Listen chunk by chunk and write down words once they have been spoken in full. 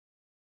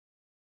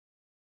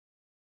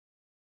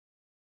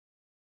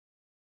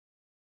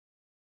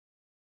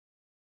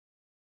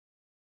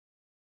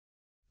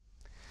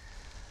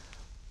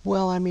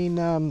Well, I mean,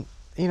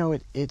 you know,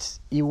 it's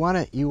you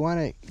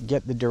wanna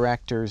get the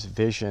director's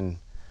vision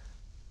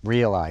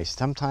realized.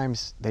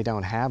 Sometimes they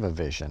don't have a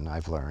vision,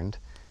 I've learned,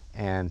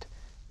 and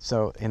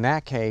so in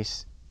that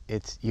case,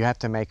 it's you have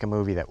to make a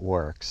movie that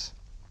works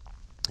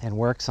and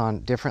works on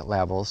different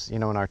levels. You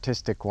know, an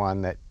artistic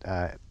one that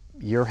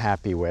you're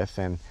happy with,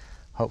 and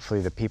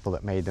hopefully the people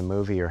that made the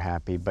movie are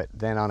happy. But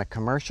then on a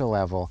commercial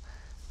level,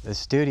 the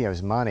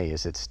studio's money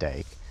is at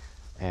stake,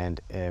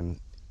 and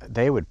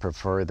they would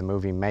prefer the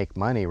movie make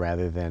money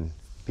rather than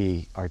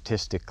be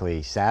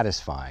artistically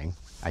satisfying,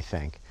 I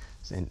think,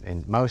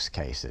 in most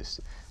cases.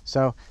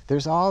 So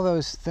there's all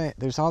those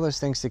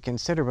things to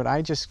consider, but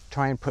I just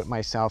try and put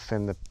myself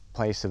in the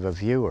place of a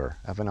viewer,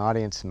 of an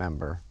audience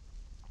member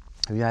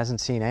who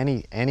hasn't seen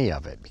any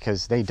of it,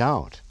 because they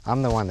don't.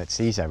 I'm the one that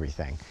sees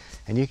everything.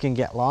 And you can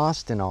get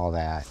lost in all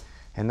that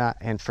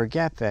and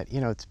forget that, you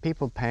know, it's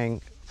people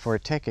paying for a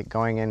ticket,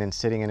 going in and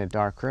sitting in a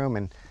dark room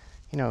and,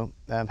 you know,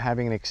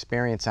 having an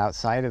experience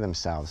outside of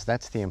themselves.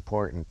 That's the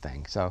important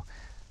thing. So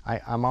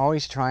I'm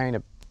always trying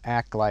to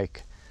act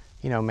like,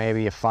 you know,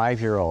 maybe a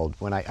 5-year-old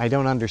when I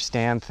don't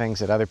understand things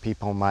that other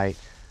people might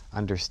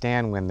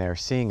understand when they're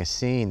seeing a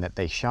scene that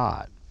they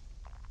shot.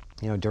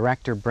 You know,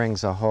 director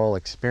brings a whole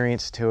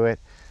experience to it,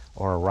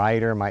 or a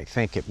writer might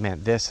think it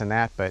meant this and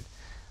that, but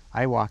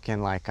I walk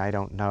in like I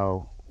don't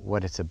know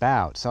what it's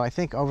about. So I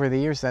think over the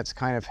years that's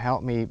kind of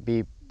helped me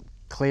be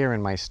clear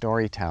in my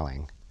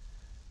storytelling.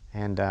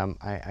 And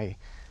I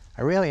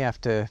really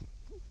have to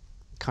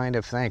kind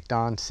of thank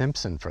Don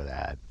Simpson for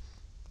that.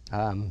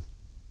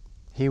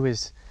 He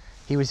was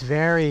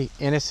very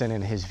innocent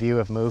in his view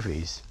of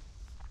movies,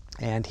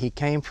 and he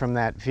came from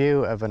that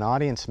view of an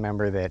audience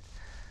member that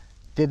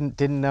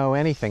didn't know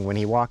anything. When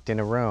he walked in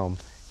a room,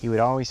 he would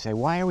always say,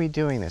 "Why are we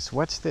doing this?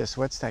 What's this?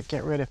 What's that?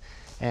 Get rid of."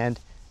 And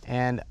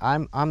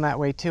I'm that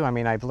way too. I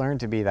mean, I've learned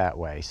to be that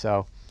way.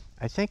 So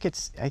I think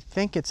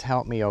it's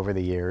helped me over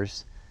the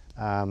years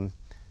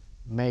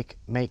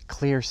make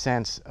clear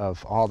sense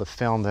of all the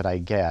film that I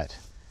get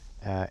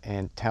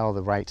and tell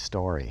the right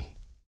story.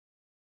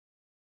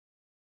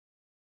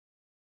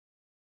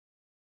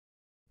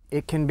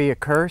 It can be a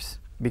curse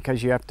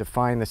because you have to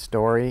find the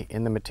story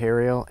in the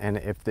material, and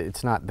if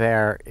it's not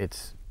there,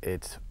 it's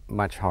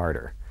much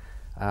harder.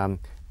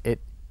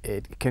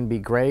 It can be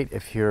great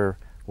if you're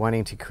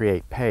wanting to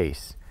create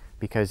pace,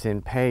 because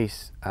in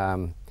pace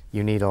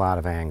you need a lot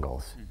of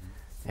angles.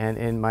 And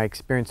in my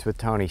experience with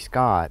Tony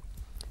Scott,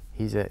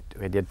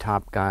 I did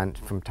Top Gun,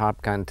 from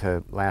Top Gun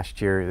to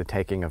last year, The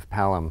Taking of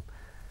Pelham,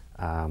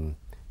 and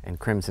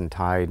Crimson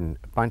Tide, and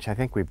a bunch. I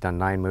think we've done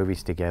 9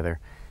 movies together.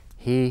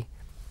 He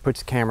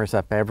puts cameras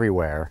up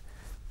everywhere,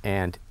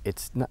 and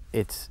it's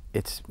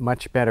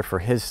much better for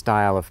his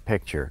style of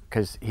picture,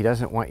 because he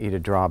doesn't want you to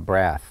draw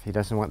breath. He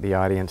doesn't want the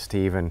audience to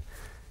even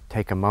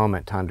take a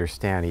moment to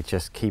understand. He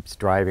just keeps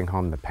driving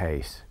home the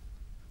pace.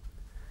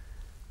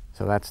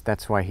 So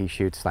that's why he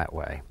shoots that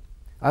way.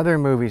 Other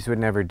movies would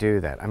never do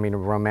that. I mean, a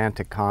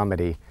romantic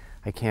comedy,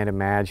 I can't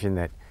imagine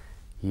that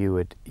you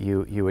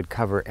would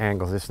cover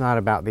angles. It's not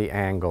about the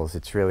angles,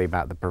 it's really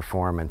about the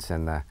performance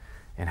and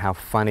how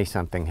funny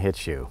something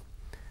hits you.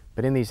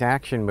 But in these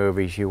action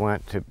movies, you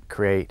want to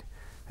create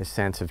a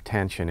sense of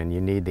tension, and you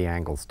need the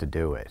angles to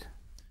do it.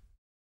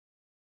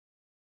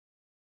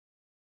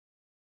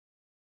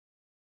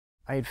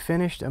 I had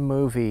finished a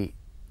movie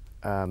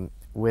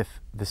with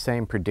the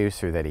same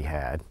producer that he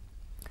had.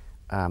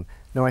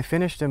 No, I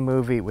finished a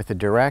movie with a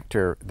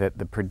director that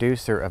the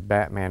producer of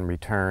Batman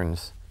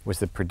Returns was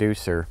the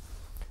producer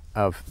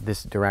of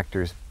this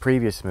director's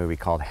previous movie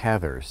called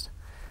Heathers.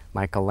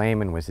 Michael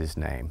Lehman was his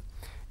name.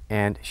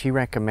 And she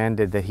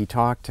recommended that he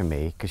talk to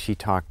me, because she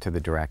talked to the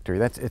director.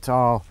 It's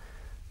all,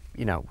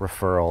 you know,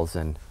 referrals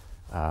and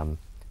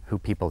who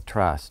people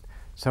trust.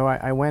 So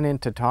I went in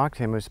to talk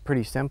to him. It was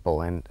pretty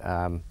simple, and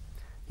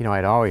you know,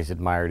 I'd always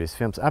admired his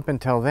films. Up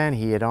until then,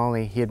 he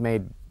had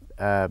made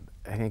I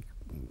think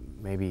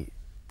maybe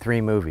 3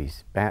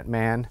 movies: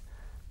 Batman,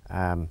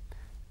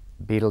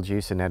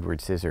 Beetlejuice, and Edward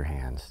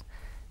Scissorhands.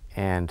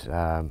 And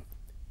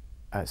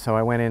so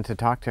I went in to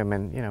talk to him,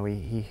 and you know,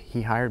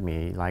 he hired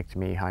me. He liked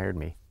me. He hired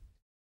me.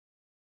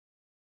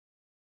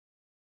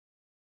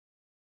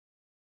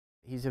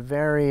 He's a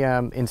very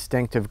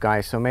instinctive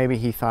guy, so maybe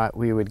he thought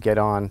we would get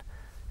on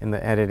in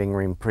the editing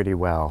room pretty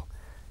well.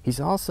 He's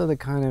also the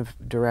kind of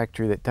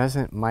director that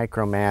doesn't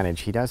micromanage.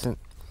 He doesn't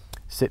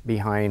sit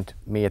behind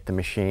me at the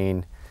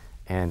machine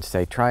and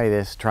say, try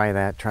this, try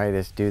that, try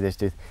this, do this,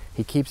 do.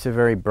 He keeps a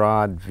very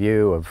broad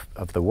view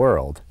of the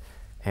world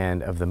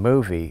and of the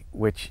movie,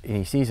 and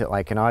he sees it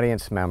like an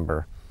audience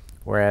member,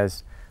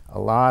 whereas a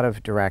lot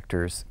of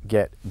directors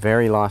get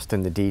very lost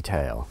in the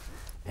detail,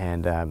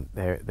 and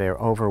they're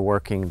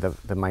overworking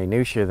the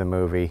minutiae of the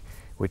movie,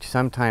 which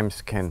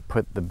sometimes can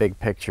put the big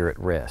picture at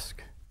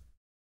risk.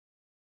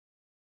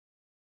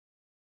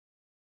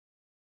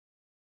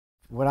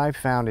 What I've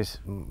found is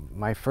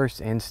my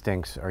first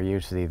instincts are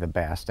usually the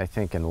best. I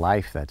think in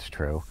life that's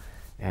true.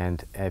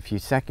 And if you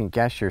second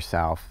guess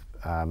yourself,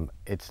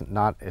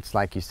 it's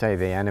like you say,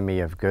 the enemy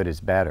of good is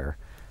better.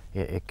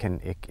 It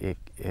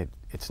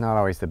it's not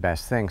always the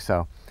best thing.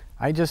 So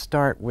I just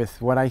start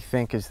with what I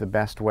think is the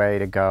best way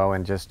to go,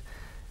 and just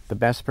the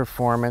best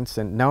performance,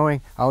 and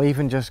knowing I'll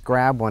even just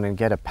grab one and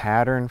get a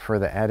pattern for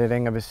the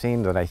editing of a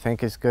scene that I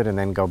think is good, and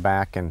then go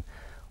back and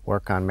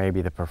work on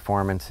maybe the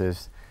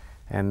performances,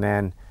 and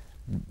then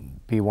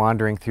be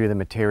wandering through the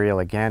material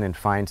again and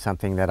find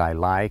something that I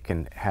like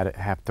and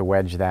have to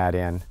wedge that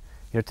in.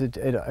 You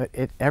know,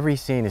 every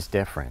scene is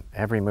different,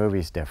 every movie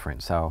is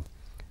different, so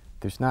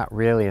there's not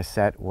really a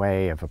set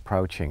way of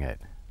approaching it.